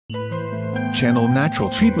Channel Natural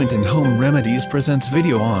Treatment and Home Remedies presents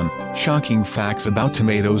video on shocking facts about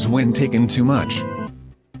tomatoes when taken too much.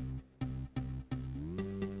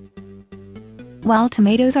 While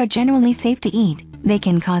tomatoes are generally safe to eat, they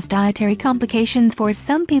can cause dietary complications for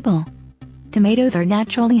some people. Tomatoes are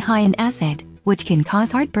naturally high in acid, which can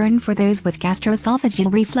cause heartburn for those with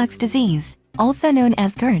gastroesophageal reflux disease, also known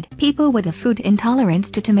as GERD. People with a food intolerance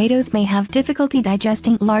to tomatoes may have difficulty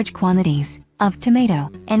digesting large quantities of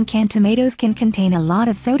tomato, and canned tomatoes can contain a lot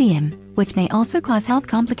of sodium, which may also cause health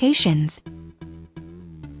complications.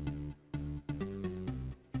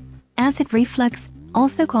 Acid reflux,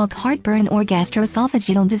 also called heartburn or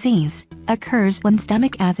gastroesophageal disease, occurs when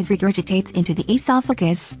stomach acid regurgitates into the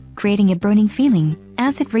esophagus, creating a burning feeling.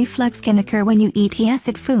 Acid reflux can occur when you eat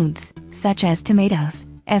high-acid foods, such as tomatoes,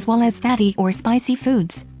 as well as fatty or spicy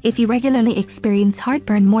foods. If you regularly experience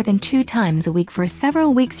heartburn more than 2 times a week for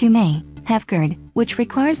several weeks, you may have GERD, which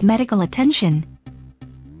requires medical attention.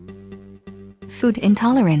 Food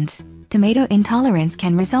intolerance. Tomato intolerance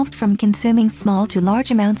can result from consuming small to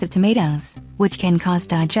large amounts of tomatoes, which can cause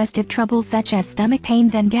digestive trouble such as stomach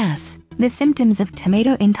pains and gas. The symptoms of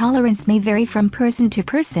tomato intolerance may vary from person to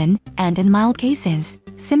person, and in mild cases,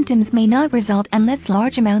 symptoms may not result unless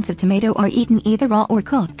large amounts of tomato are eaten either raw or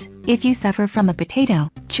cooked. If you suffer from a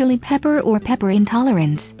potato, chili pepper or pepper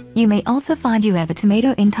intolerance, you may also find you have a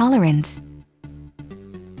tomato intolerance.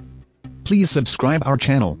 Please subscribe our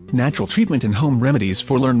channel, Natural Treatment and Home Remedies,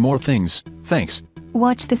 for learn more things. Thanks.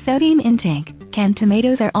 Watch the sodium intake. Canned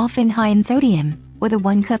tomatoes are often high in sodium, with a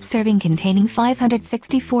 1 cup serving containing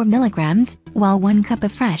 564 milligrams, while 1 cup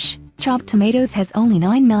of fresh, chopped tomatoes has only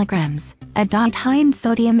 9 milligrams. A diet high in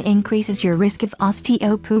sodium increases your risk of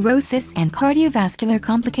osteoporosis and cardiovascular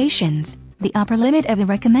complications. The upper limit of the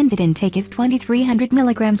recommended intake is 2,300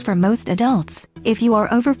 milligrams for most adults. If you are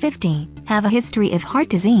over 50, have a history of heart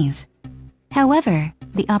disease. However,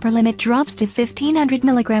 the upper limit drops to 1,500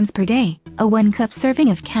 milligrams per day. A 1 cup serving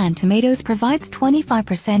of canned tomatoes provides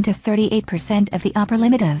 25% to 38% of the upper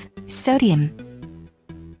limit of sodium.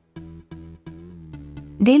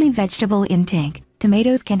 Daily vegetable intake.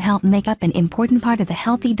 Tomatoes can help make up an important part of the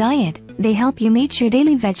healthy diet. They help you meet your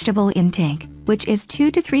daily vegetable intake, which is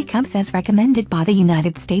 2 to 3 cups as recommended by the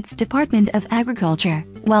United States Department of Agriculture.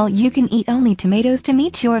 While you can eat only tomatoes to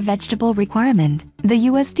meet your vegetable requirement, the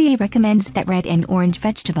USDA recommends that red and orange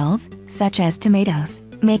vegetables, such as tomatoes,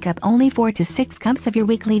 make up only 4 to 6 cups of your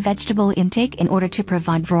weekly vegetable intake in order to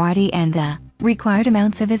provide variety and the required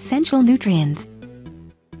amounts of essential nutrients.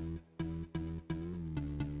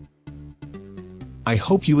 I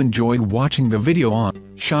hope you enjoyed watching the video on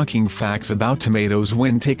shocking facts about tomatoes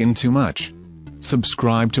when taken too much.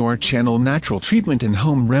 Subscribe to our channel Natural Treatment and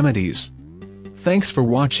Home Remedies. Thanks for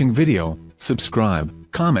watching video.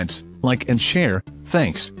 Subscribe, comment, like and share.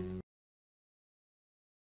 Thanks.